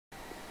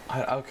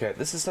Okay,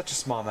 this is such a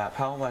small map.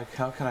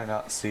 How can I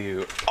not see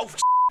you? Oh,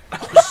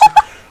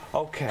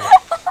 okay.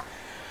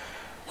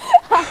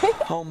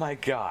 Hi. Oh my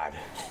god.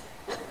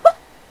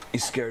 You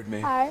scared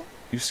me. Hi.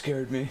 You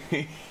scared me.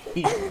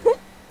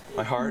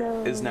 My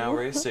heart is now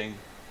racing.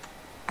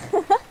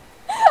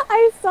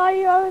 I saw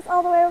you. I was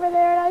all the way over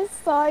there, and I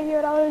saw you,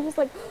 and I was just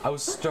like. I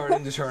was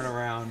starting to turn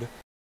around.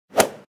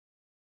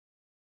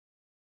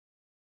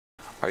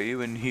 Are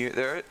you in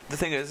here? The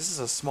thing is, this is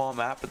a small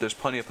map, but there's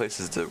plenty of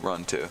places to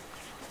run to.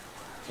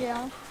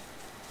 Yeah.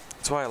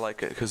 That's why I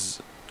like it,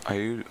 because are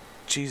you...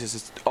 Jesus,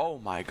 it's... Oh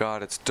my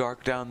god, it's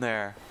dark down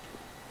there.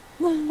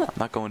 I'm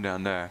not going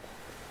down there.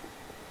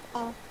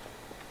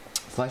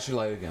 Flash your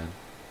light again.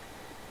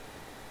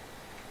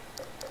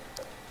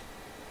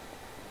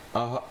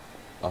 Ha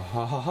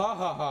ha ha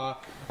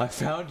ha! I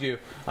found you.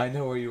 I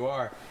know where you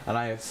are, and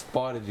I have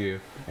spotted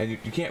you. And you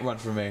can't run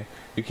from me.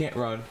 You can't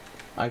run.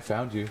 I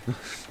found you.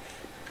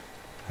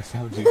 I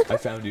found you. I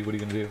found you. What are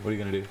you gonna do? What are you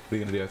gonna do? What are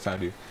you gonna do? I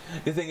found you.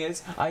 The thing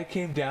is, I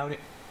came down.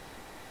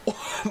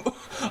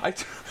 I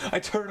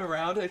turn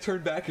around. I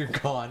turn back. You're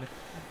gone.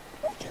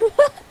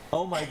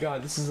 Oh my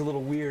god, this is a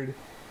little weird.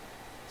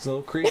 It's a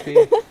little creepy.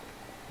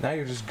 Now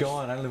you're just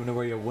gone. I don't even know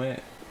where you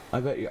went.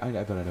 I bet I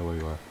bet I know where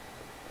you are.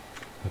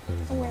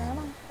 Where am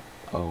I?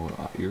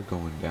 Oh, you're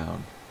going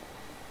down.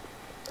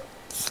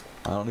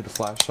 I don't need a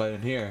flashlight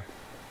in here.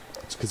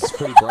 It's because it's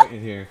pretty bright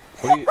in here.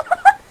 What are you...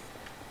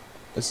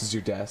 This is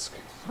your desk.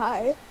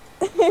 Hi.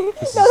 No,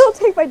 don't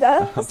take my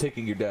desk. I'm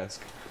taking your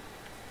desk.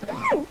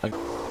 I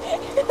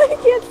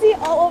can't see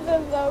all of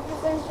them though,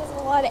 because there's just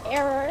a lot of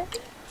error.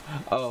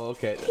 Oh,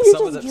 okay.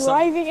 You're just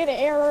driving in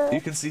error.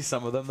 You can see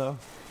some of them though?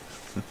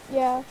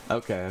 Yeah.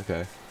 Okay,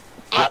 okay.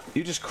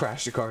 You just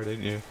crashed your car,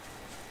 didn't you?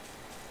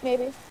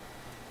 Maybe.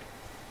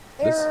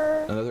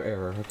 Error. Another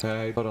error,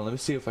 okay. Hold on, let me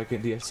see if I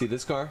can... Do you see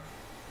this car?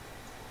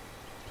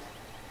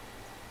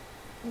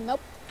 Nope.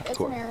 It's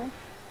an error.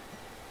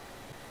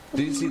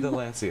 Do you see the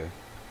Lancia?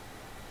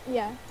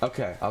 Yeah.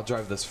 Okay, I'll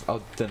drive this.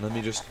 Then let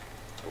me just...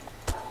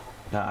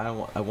 No,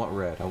 I want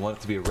red. I want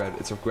it to be a red.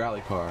 It's a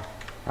rally car.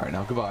 Alright,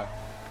 now goodbye.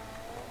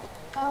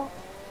 Oh.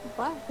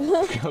 Bye.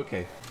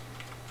 Okay.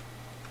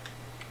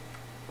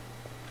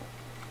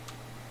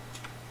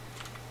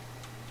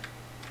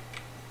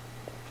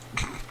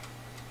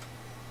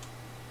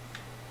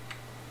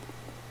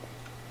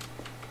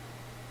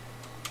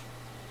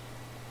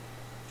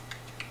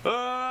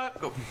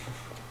 Go.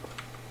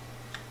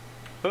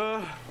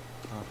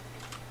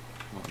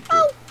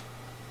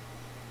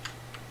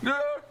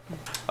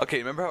 Okay,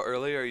 remember how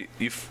earlier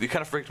you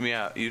kind of freaked me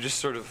out? You just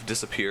sort of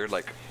disappeared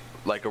like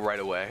right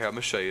away. Here, I'm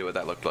gonna show you what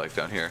that looked like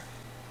down here.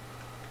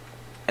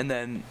 And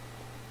then,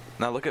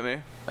 now look at me,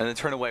 and then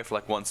turn away for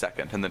like 1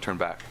 second, and then turn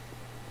back.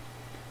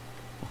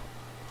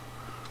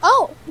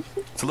 Oh!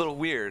 It's a little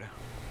weird.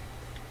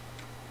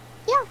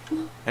 Yeah.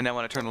 And now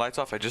when I turn the lights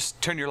off, I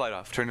just turn your light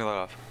off. Turn your light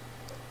off.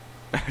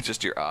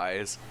 Just your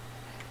eyes.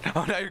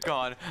 Oh, now you're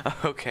gone.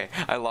 Okay,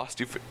 I lost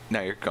you.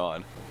 Now you're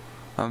gone.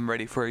 I'm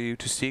ready for you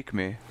to seek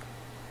me.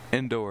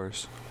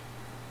 Indoors.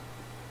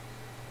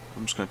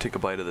 I'm just gonna take a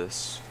bite of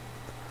this.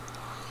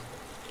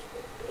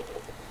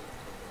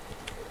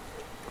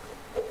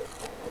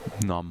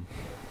 Nom.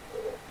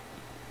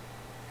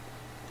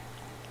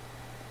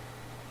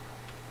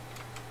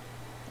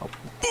 Oh.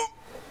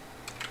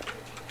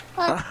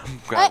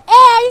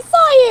 I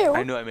saw you!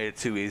 I knew I made it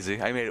too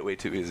easy. I made it way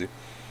too easy.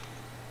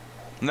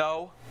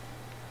 No.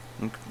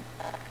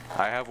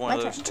 I have one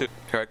of those too.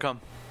 Here I come.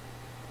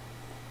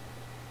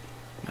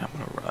 I'm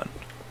gonna run.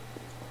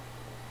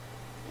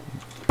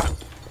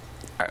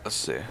 Alright, let's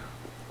see.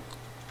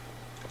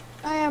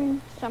 I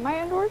am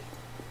semi-indoors.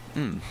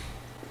 Hmm.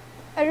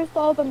 I just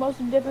saw the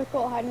most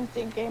difficult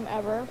hide-and-seek game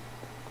ever.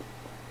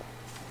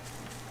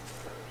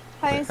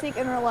 Hide-and-seek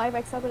in real life,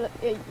 except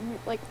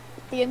like,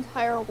 the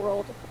entire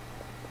world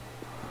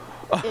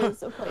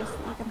is a place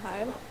that you can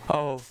hide.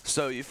 Oh,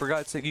 so you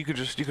forgot to you could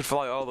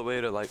fly all the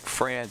way to like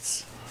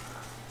France.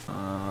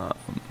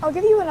 I'll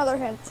give you another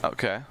hint.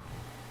 Okay.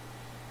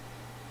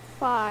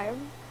 5.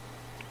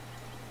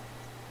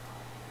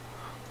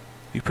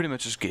 You pretty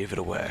much just gave it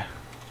away.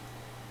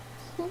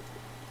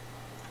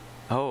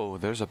 Oh,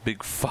 there's a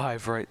big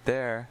 5 right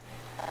there.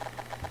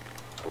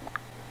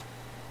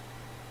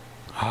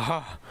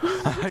 Haha.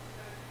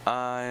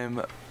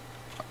 I'm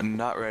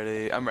not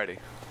ready. I'm ready.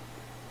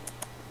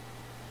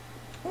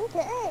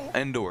 Okay.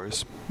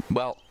 Indoors.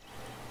 Well,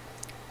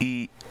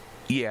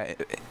 yeah,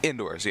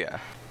 indoors, yeah.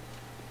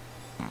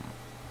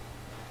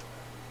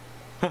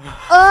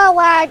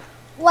 Lag.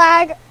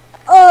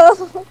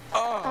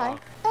 Hi.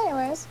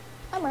 Anyways,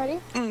 I'm ready.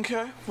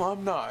 Okay, well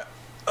I'm not.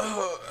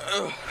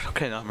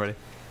 Okay, now I'm ready.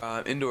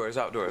 Indoors,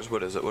 outdoors,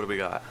 what is it? What do we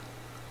got?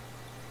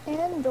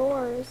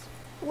 Indoors.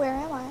 Where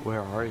am I?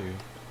 Where are you?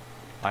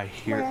 I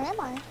hear... Where am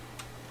I?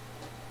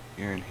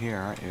 You're in here,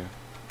 aren't you?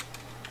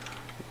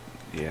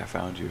 Yeah, I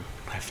found you.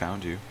 I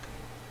found you.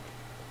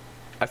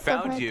 I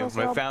found you.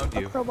 I found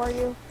you. Crowbar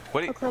you.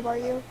 What do you... Crowbar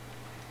you.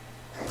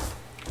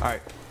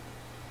 Alright.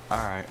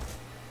 Alright.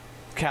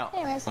 Count.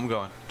 Anyways. I'm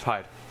going.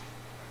 Tied.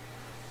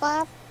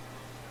 5,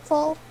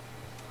 fall.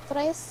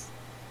 Tres.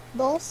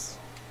 Dos.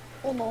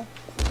 Uno.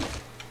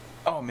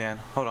 Oh man,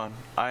 hold on.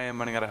 I am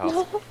running out of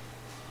health.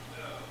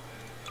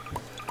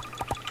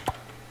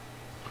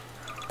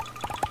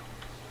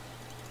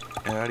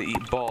 And I gotta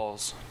eat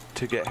balls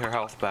to get her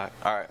health back.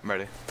 Alright, I'm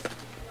ready.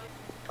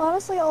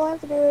 Honestly, all I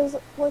have to do is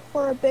look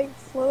for a big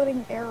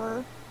floating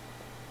error.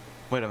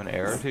 Wait, I'm an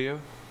error to you?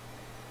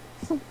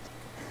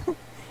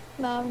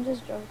 No, I'm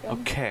just joking.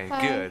 Okay,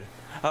 Hi. good.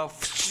 Oh,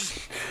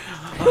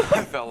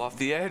 I fell off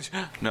the edge.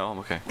 No, I'm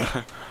okay.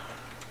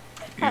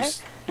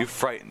 You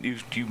frightened. You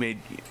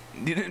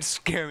didn't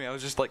scare me. I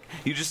was just like,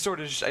 you just sort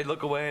of. I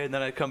look away and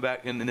then I come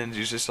back and then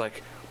you're just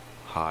like,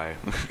 hi.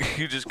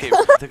 You just came.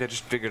 I think I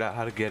just figured out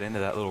how to get into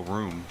that little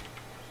room.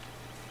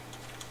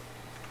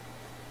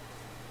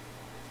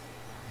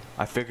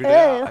 I figured it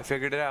out. I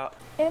figured it out.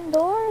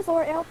 Indoors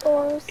or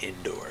outdoors?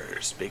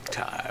 Indoors, big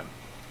time.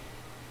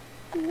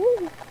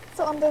 Ooh.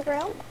 So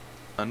underground?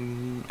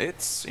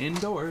 It's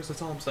indoors.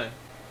 That's all I'm saying.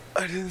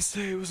 I didn't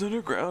say it was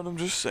underground. I'm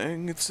just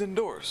saying it's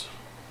indoors.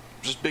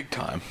 Just big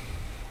time.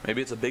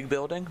 Maybe it's a big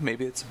building.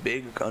 Maybe it's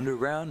big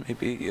underground.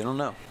 Maybe you don't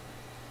know.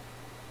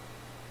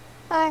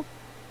 Hi.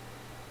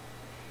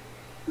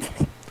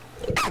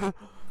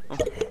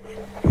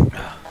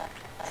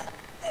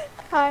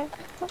 Hi.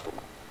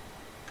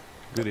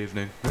 Good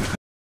evening.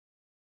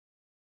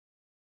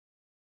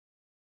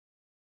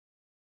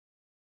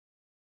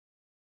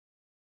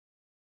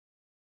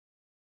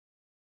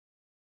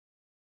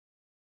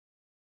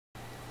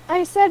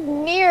 I said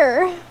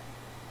near.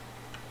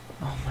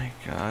 Oh my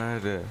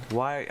god.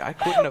 Why? I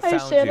couldn't have I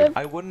found you. should've.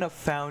 I wouldn't have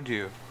found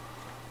you.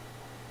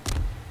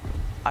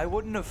 I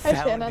wouldn't have I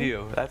found shouldn't.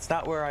 you. That's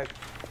not where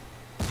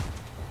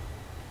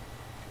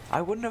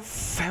I wouldn't have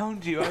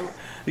found you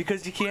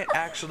because you can't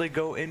actually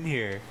go in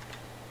here.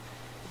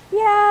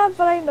 Yeah,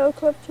 but I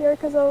no-clipped here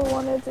because I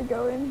wanted to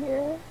go in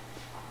here.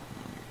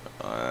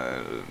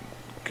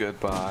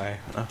 Goodbye.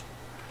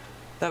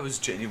 That was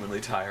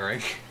genuinely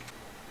tiring.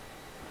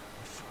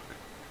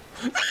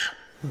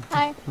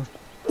 Hi.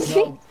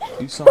 No,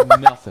 you saw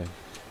nothing.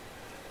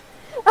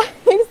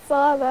 I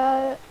saw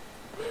that.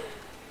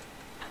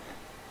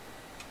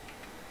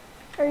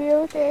 Are you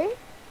okay?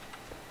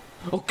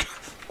 Oh god.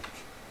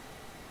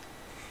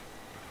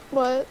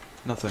 What?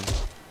 Nothing.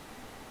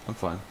 I'm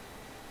fine.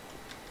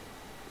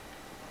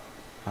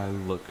 I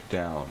look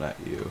down at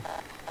you.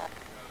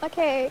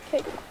 Okay,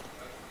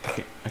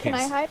 can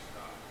I hide?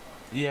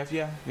 Yeah.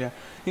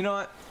 You know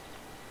what?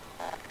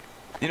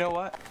 You know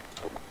what?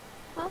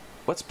 Huh?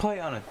 Let's play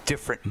on a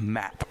different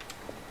map.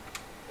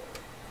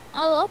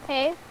 Oh,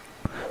 okay.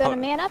 Then Oh. a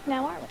man up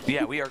now, aren't we?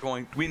 Yeah, we're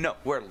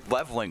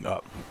leveling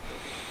up.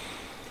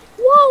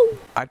 Whoa!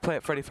 I'd play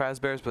at Freddy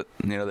Fazbear's, but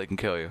you know they can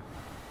kill you.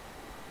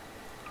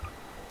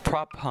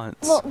 Prop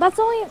hunts. Well, that's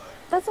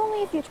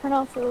only if you turn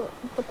off the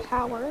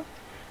power.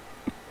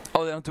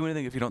 Oh, they don't do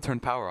anything if you don't turn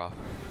power off.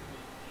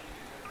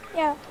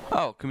 Yeah.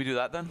 Oh, can we do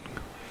that then?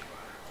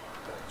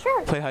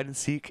 Sure. Play hide and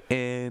seek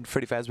in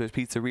Freddy Fazbear's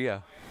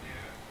Pizzeria.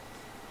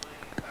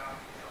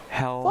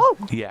 Hell Whoa.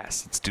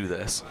 yes, let's do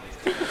this.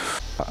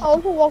 I'll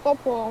walk up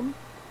home.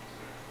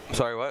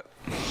 Sorry, what?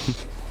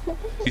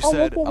 You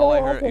said, all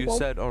I heard, you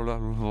said,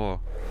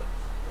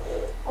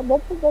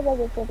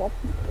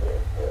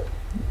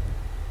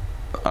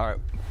 Alright,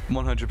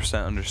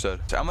 100% understood.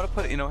 I'm gonna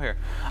put it, here.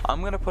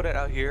 I'm gonna put it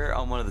out here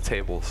on one of the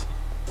tables.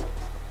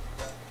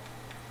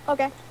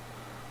 Okay.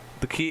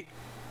 The key.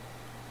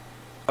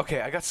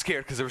 Okay, I got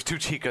scared because there was two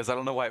chicas. I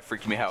don't know why it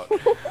freaked me out.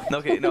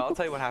 Okay, no, I'll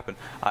tell you what happened.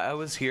 I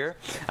was here.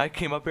 I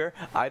came up here.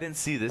 I didn't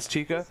see this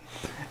chica,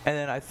 and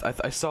then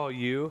I saw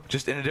you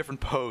just in a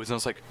different pose, and I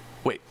was like,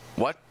 wait,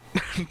 what?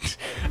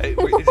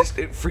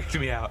 it freaked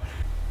me out.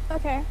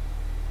 Okay.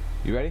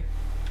 You ready?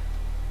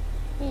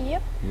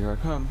 Yep. Here I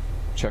come.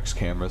 Checks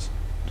cameras.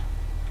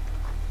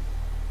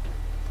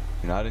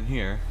 You're not in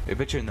here. I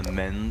bet you're in the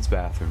men's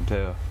bathroom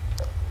too.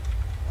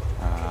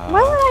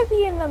 Why would I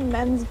be in the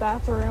men's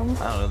bathroom?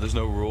 I don't know, there's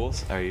no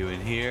rules. Are you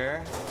in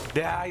here?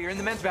 Yeah, you're in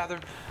the men's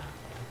bathroom.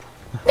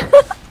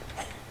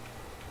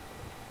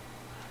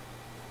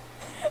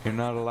 You're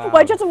not allowed.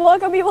 Why'd you have to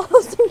walk on me while I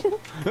was doing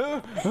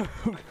it?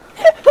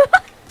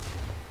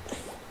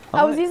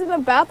 I was using the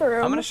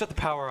bathroom. I'm gonna shut the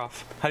power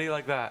off. How do you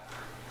like that?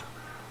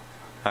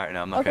 Alright,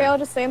 no, I'm not Okay, I'll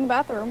just stay in the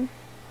bathroom.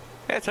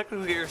 Yeah,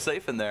 technically you're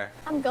safe in there.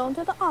 I'm going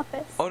to the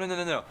office. Oh,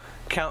 no.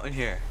 Count in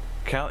here.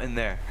 Count in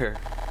there. Here.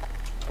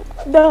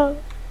 No.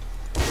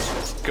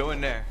 Go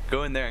in there.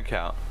 Go in there and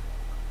count.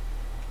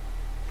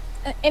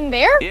 In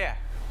there? Yeah.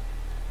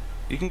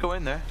 You can go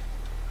in there.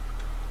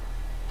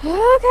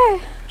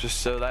 Okay. Just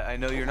so that I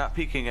know you're not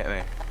peeking at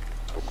me.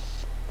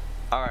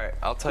 Alright,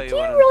 I'll tell you Do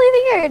you what.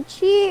 really think I would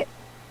cheat?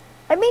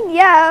 I mean,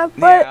 yeah,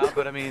 but... Yeah,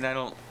 but I mean, I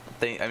don't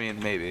think... I mean,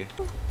 maybe.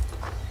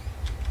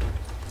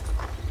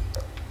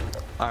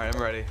 Alright,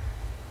 I'm ready.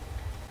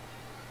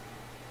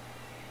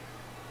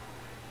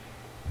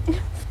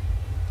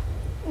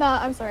 Nah,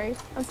 I'm sorry.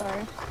 I'm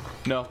sorry.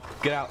 No,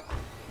 get out.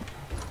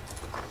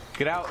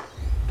 Get out.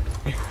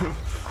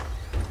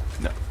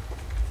 No.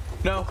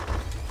 No.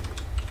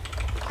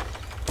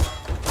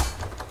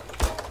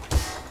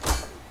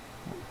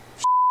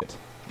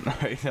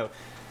 Alright, no.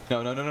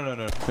 No, no, no, no, no,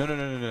 no, no, no,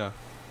 no, no, no.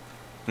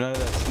 None of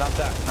this. Not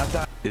that, not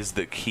that. Is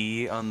the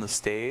key on the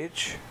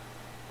stage?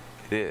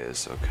 It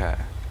is, okay.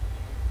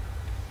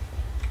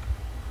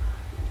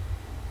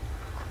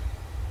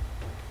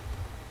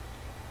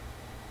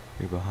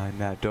 You're behind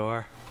that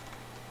door?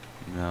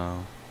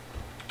 No.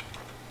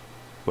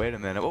 Wait a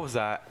minute, what was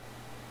that?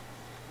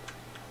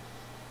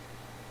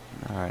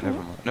 Alright, never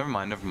mind. Never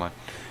mind, never mind.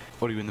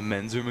 What, are you in the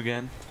men's room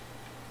again?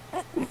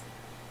 You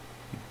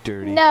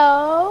dirty.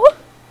 No.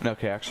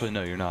 Okay, actually,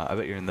 no, you're not. I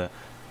bet you're in the...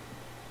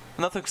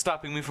 Nothing's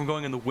stopping me from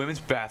going in the women's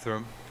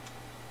bathroom.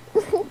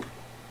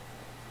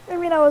 I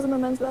mean, I was in the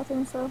men's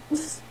bathroom, so.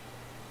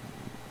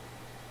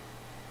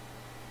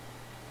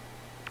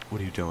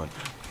 What are you doing?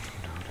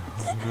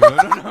 No,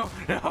 no, no, no,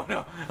 no, no,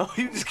 no. Oh,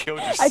 you just killed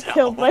yourself. I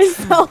killed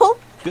myself.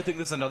 Good thing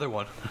there's another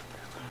one.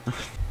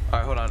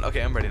 Alright, hold on.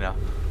 Okay, I'm ready now.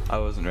 I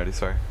wasn't ready,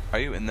 sorry. Are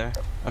you in there?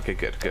 Okay,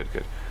 good, good,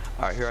 good.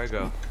 Alright, here I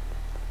go.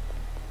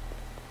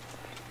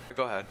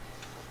 Go ahead.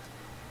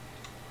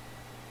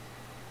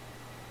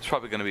 It's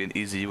probably going to be an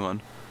easy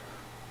one.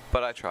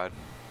 But I tried.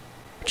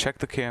 Check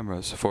the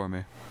cameras for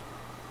me.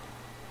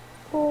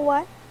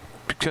 What?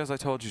 Because I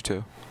told you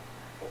to.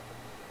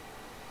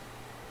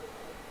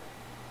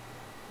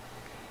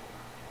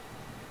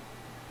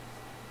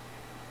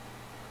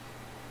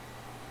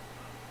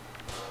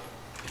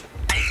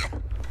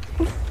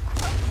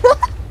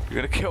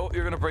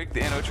 You're gonna break the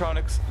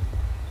animatronics.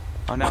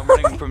 Oh, now I'm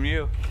running from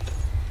you.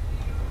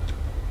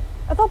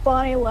 I thought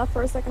Bonnie left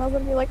for a second. I was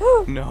gonna be like,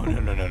 oh. No, no,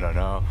 no, no, no,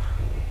 no.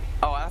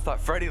 Oh, I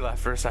thought Freddy left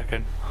for a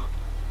second.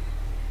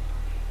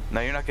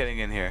 No, you're not getting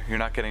in here. You're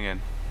not getting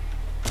in.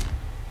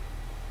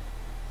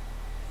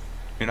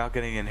 You're not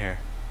getting in here.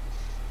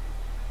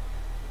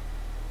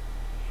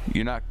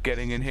 You're not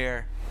getting in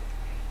here.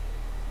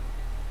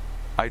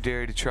 I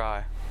dare you to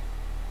try.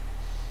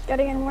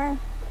 Getting in where?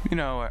 You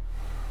know what?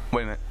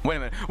 Wait a minute. Wait a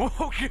minute.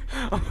 Okay.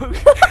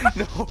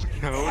 No,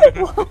 no,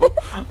 no.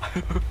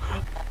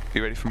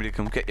 You ready for me to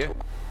come get you?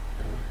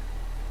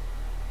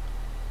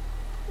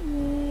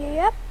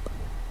 Yep.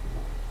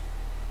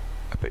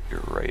 I bet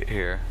you're right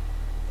here.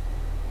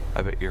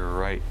 I bet you're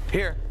right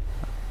here.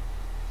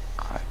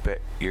 I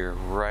bet you're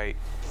right.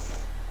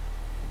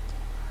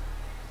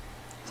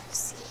 You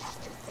see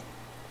everything.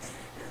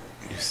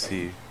 You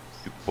see.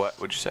 What?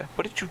 What'd you say?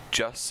 What did you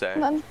just say?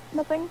 None.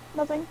 Nothing.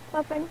 Nothing.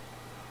 Nothing.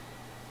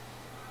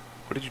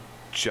 What did you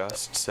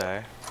just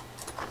say?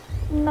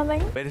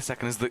 Nothing. Wait a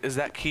second. Is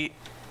that key?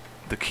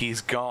 The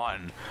key's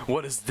gone.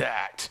 What is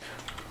that?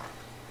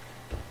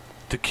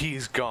 The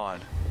key's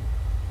gone.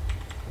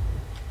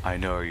 I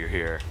know you're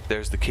here.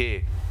 There's the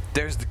key.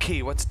 There's the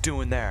key. What's it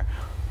doing there?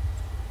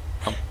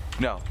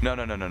 No, no,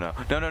 no, no, no, no,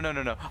 no, no, no,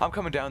 no, no. I'm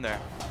coming down there.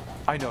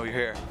 I know you're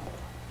here.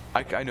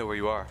 I know where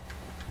you are.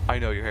 I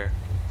know you're here.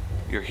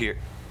 You're here.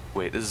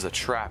 Wait, this is a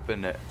trap,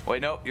 isn't it?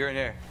 Wait, no, you're in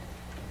here.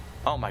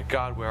 Oh my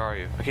God, where are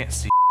you? I can't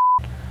see.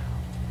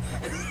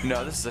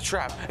 No, this is a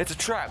trap. It's a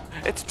trap.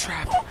 It's a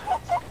trap.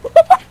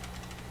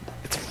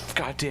 It's a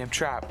goddamn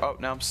trap. Oh,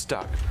 now I'm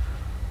stuck.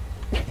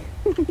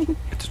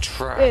 It's a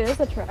trap. It is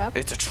a trap.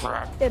 It's a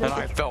trap. It And is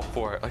I fell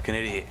for it like an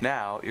idiot.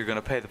 Now you're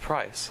gonna pay the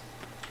price.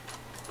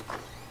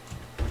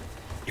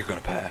 You're gonna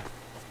pay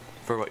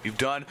for what you've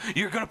done.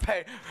 You're gonna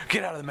pay.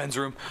 Get out of the men's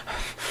room.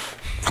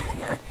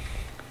 I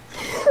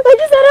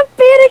just had a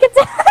panic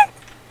attack.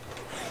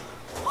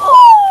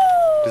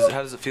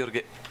 How does it feel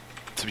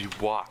to be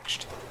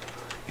watched?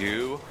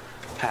 You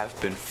have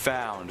been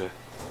found.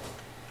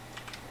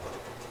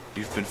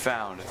 You've been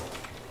found.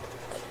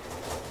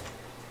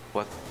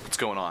 What's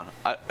going on?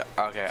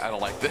 Okay, I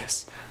don't like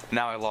this.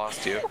 Now I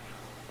lost you.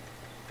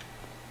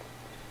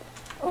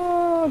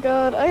 Oh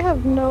God, I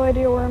have no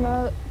idea where I'm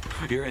at.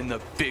 You're in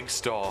the big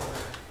stall.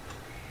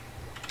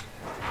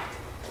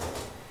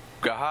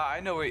 Aha, I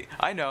know where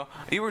I know.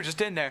 You were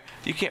just in there.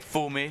 You can't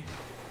fool me.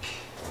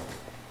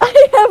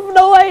 I have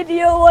no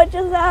idea what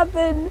just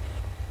happened.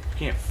 You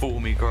can't fool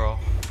me, girl.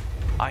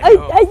 I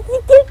know.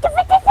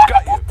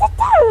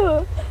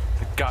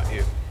 Got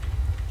you.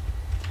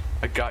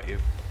 I got you.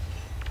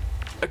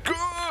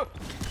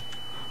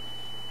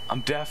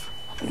 I'm deaf.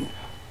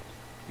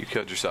 You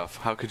killed yourself.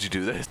 How could you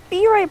do this?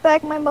 Be right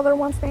back. My mother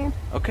wants me.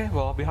 Okay,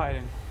 well, I'll be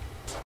hiding.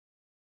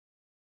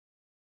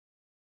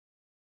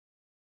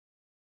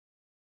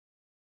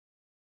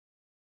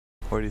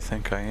 Where do you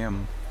think I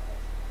am?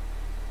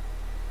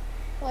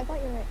 Well, I thought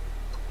you were.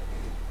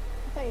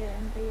 I thought you were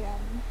in the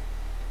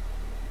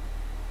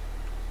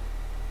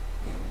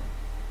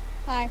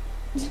Hi.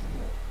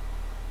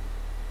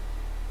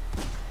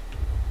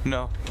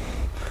 No.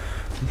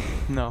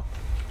 No.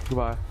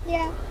 Goodbye.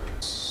 Yeah.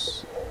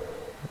 It's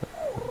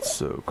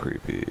so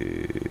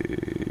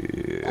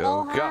creepy.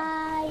 Hello, Oh God.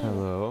 hi.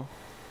 Hello.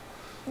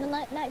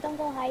 No, don't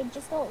go hide.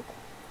 Just go.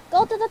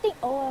 Go to the thing.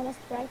 Oh, I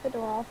must drag the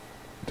door off.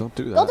 Don't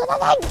do that. Go to the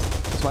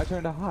thing. It's my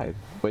turn to hide.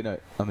 Wait, no,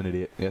 I'm an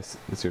idiot. Yes,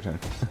 it's your turn.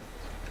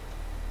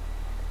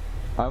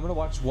 I'm gonna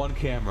watch one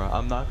camera.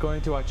 I'm not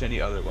going to watch any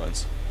other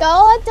ones.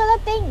 Go to the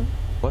thing.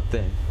 What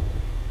thing?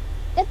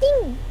 The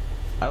thing.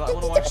 I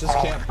want to watch this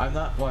cam. I'm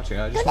not watching.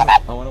 I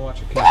want to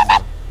watch a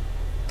camera.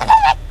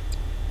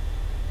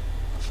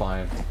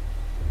 fine.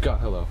 God,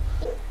 hello.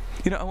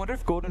 You know, I wonder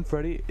if Golden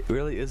Freddy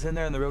really is in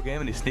there in the real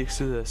game and he sneaks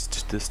through this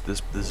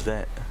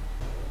vent.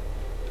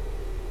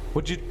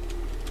 What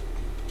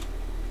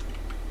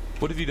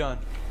have you done?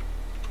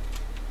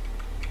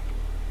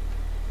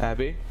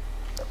 Abby?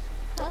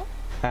 Huh?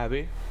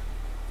 Abby?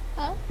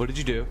 Huh? What did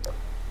you do?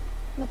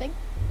 Nothing.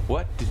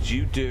 What did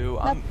you do?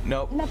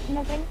 Nope.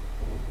 Nothing.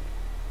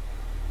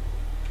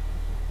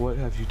 What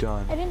have you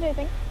done? I didn't do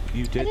anything.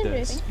 You did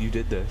this. You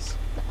did this.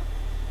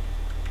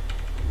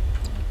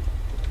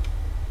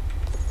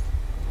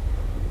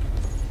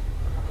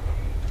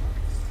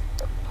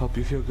 Hope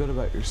you feel good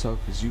about yourself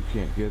because you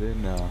can't get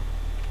in now.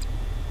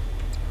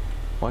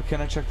 Why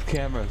can't I check the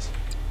cameras?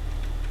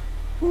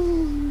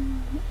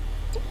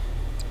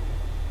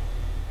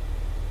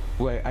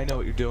 Wait, I know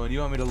what you're doing. You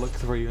want me to look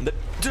through you and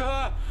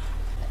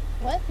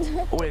What?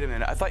 Wait a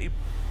minute. I thought you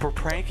were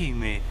pranking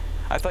me.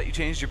 I thought you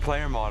changed your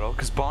player model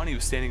because Bonnie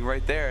was standing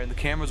right there and the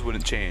cameras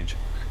wouldn't change.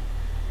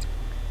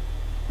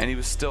 And he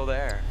was still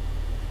there.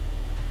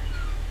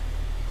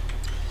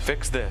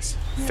 Fix this.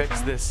 Okay.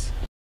 Fix this.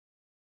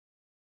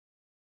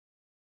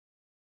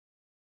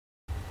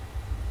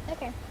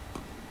 Okay.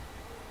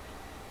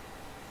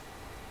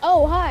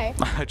 Oh, hi.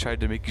 I tried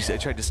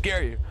to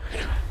scare you.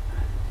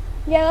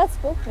 Yeah, that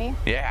spooked me.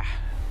 Yeah.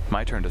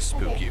 My turn to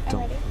spook Okay, you. I'm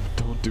ready.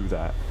 Don't do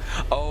that.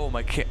 Oh,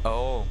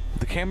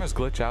 the cameras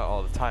glitch out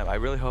all the time. I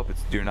really hope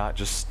you're not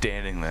just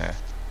standing there.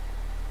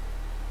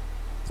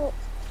 So,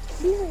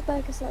 be right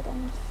back a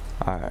second.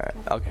 Alright,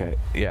 okay,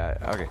 yeah,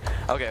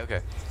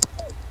 okay.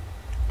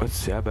 Let's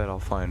see, I bet I'll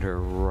find her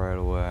right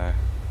away.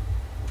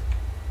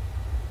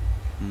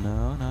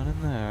 No, not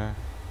in there.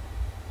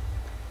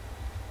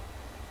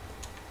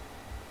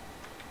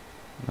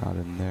 Not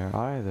in there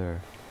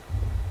either.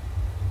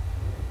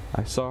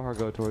 I saw her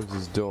go towards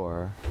his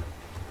door.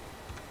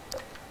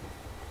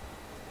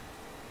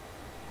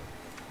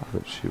 I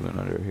bet she went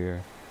under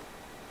here.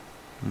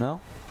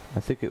 No?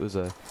 I think it was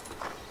a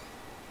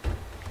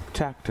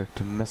tactic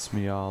to mess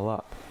me all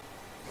up.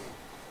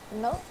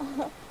 No.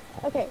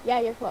 Okay, yeah,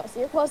 you're close.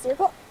 You're close. You're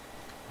close.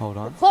 Hold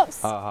on. You're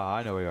close.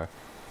 I know where you are.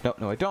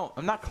 No, I don't.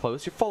 I'm not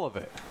close. You're full of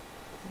it.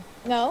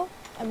 No,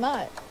 I'm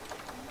not.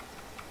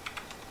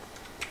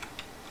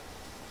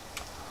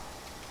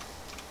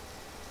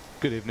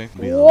 Good evening.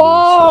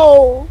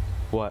 Whoa!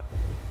 What?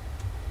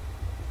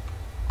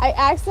 I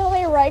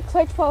accidentally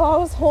right-clicked while I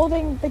was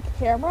holding the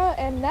camera,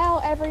 and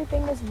now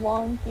everything is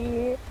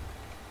wonky.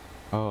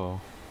 Oh.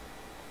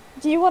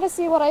 Do you want to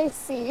see what I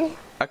see?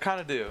 I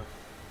kind of do.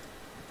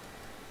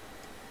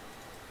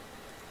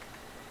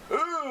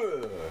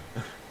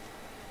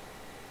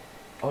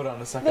 Hold on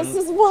a second. This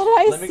is what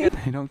I see.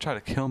 Hey, don't try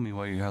to kill me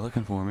while you're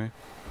looking for me.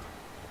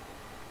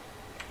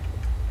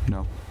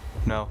 No.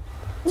 No.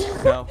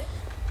 No.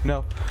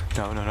 No.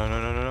 No, no, no,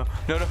 no, no, no,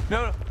 no, no,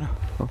 no, no,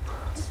 no.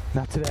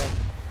 Not today.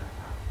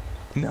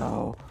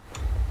 No.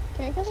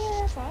 Can I kill the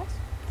other fast?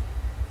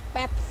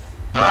 Bap.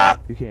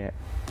 You can't.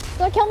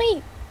 Don't kill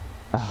me!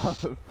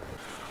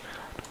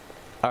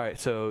 Alright,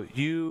 so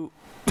you...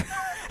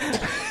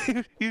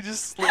 you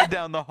just slid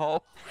down the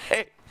hall.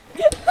 Hey!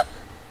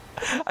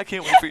 I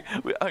can't wait for you.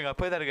 Wait, hang on,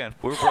 play that again.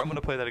 I'm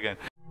gonna play that again.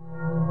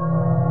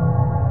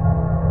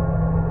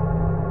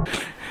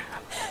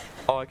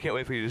 Oh, I can't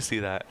wait for you to see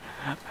that.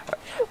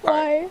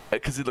 Why?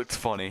 Because it looks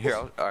funny. Here,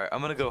 alright,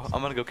 I'm gonna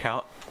go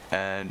count,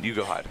 and you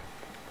go hide.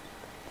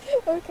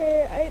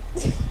 Okay,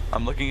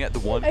 I'm looking at the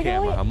one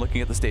camera. I'm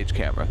looking at the stage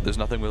camera. There's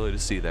nothing really to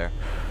see there.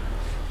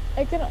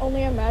 I can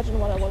only imagine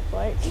what it looked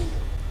like.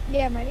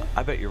 Yeah, I'm ready.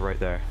 I bet you're right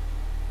there.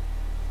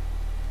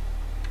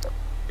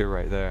 You're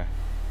right there.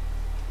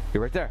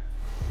 You're right there.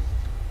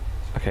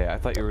 Okay, I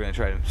thought you were gonna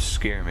try to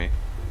scare me.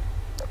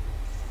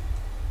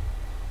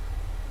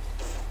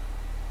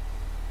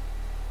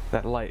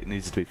 That light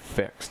needs to be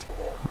fixed.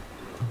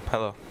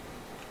 Hello.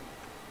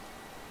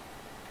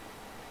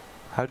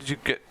 How did you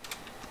get...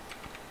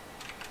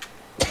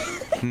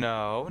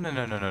 No, no,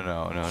 no, no, no,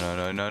 no, no,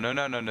 no, no, no,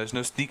 no, no, there's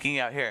no sneaking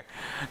out here.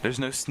 There's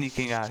no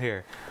sneaking out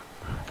here.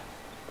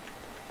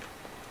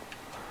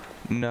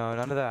 No,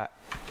 none of that.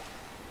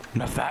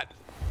 None of that.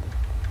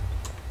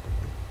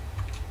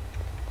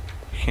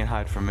 You can't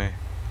hide from me.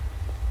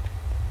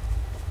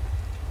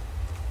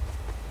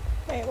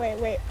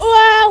 Wait.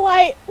 Ah,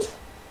 light!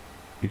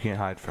 You can't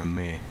hide from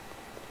me.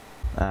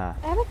 Ah.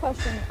 I have a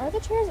question. Are the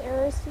chairs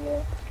arrows to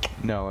you?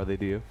 No, are they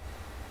to you?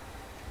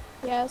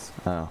 Yes.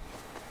 Oh.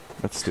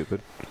 That's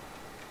stupid.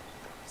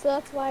 So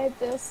that's why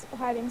this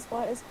hiding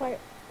spot is quite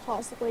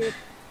possibly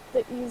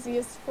the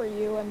easiest for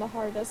you and the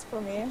hardest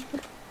for me.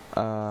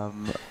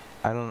 I'm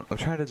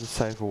trying to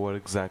decipher what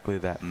exactly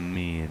that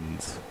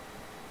means.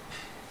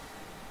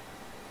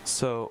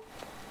 So,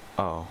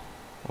 oh,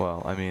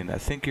 well, I mean, I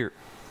think you're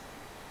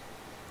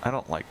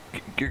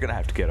gonna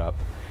have to get up.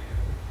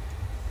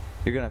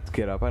 You're gonna have to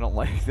get up. I don't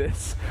like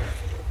this.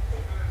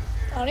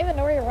 I don't even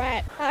know where you're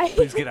at. Hi.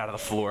 Please get out of the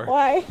floor.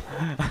 Why?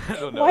 I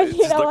don't know. Why do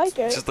you not like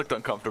it? It just looked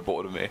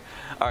uncomfortable to me.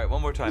 All right,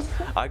 one more time.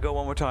 I go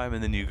one more time,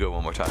 and then you go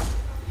one more time.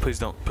 Please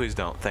don't. Please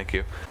don't. Thank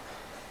you.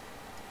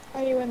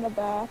 Are you in the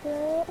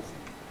bathroom?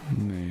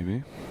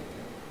 Maybe.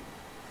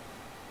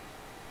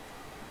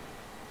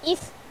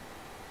 If.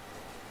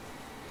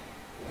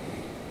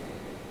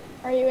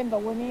 Are you in the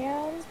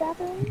women's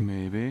bathroom?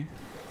 Maybe.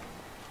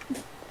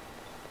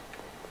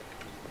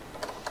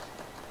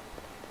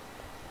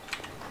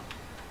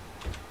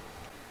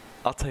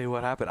 I'll tell you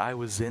what happened. I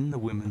was in the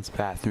women's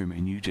bathroom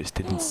and you just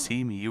didn't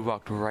see me. You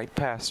walked right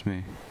past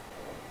me.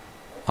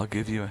 I'll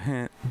give you a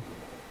hint.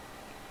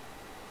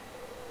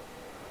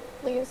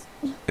 Please.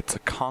 It's a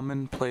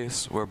common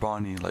place where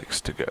Bonnie likes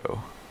to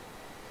go.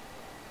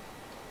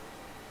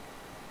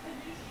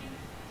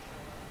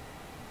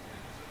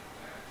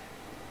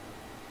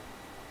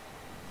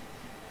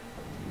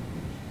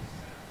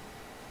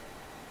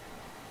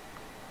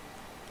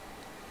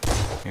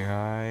 Here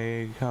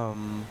I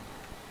come.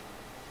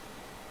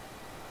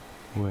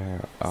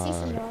 Where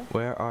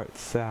art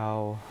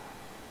thou?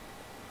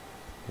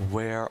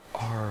 Where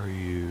are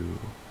you?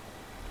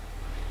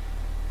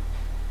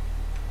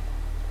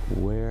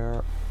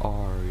 Where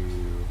are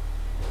you?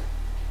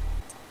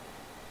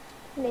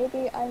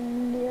 Maybe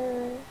I'm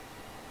near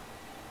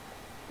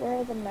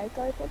where the night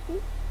guard would be.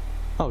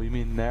 Oh, you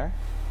mean there?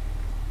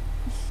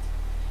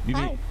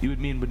 Hi. You would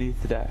mean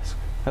beneath the desk.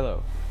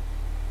 Hello.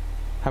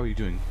 How are you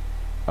doing?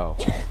 Oh,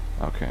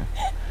 okay.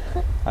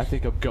 I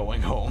think I'm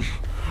going home.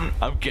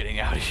 I'm getting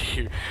out of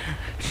here.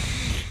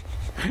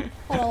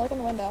 Hold on, look in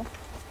the window.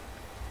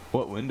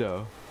 What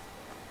window?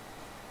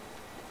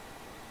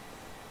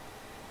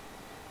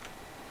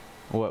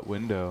 What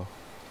window?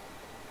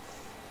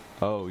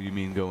 Oh, you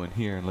mean go in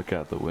here and look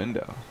out the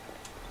window.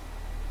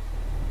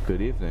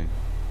 Good evening.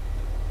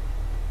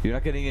 You're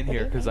not getting in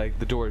here because like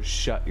the door is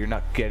shut. You're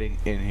not getting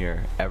in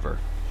here ever.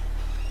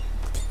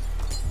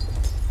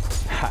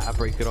 Ha,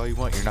 break it all you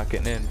want. You're not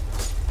getting in.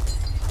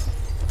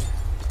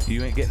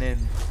 You ain't getting in.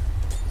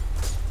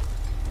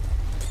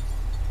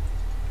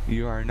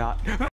 You are not.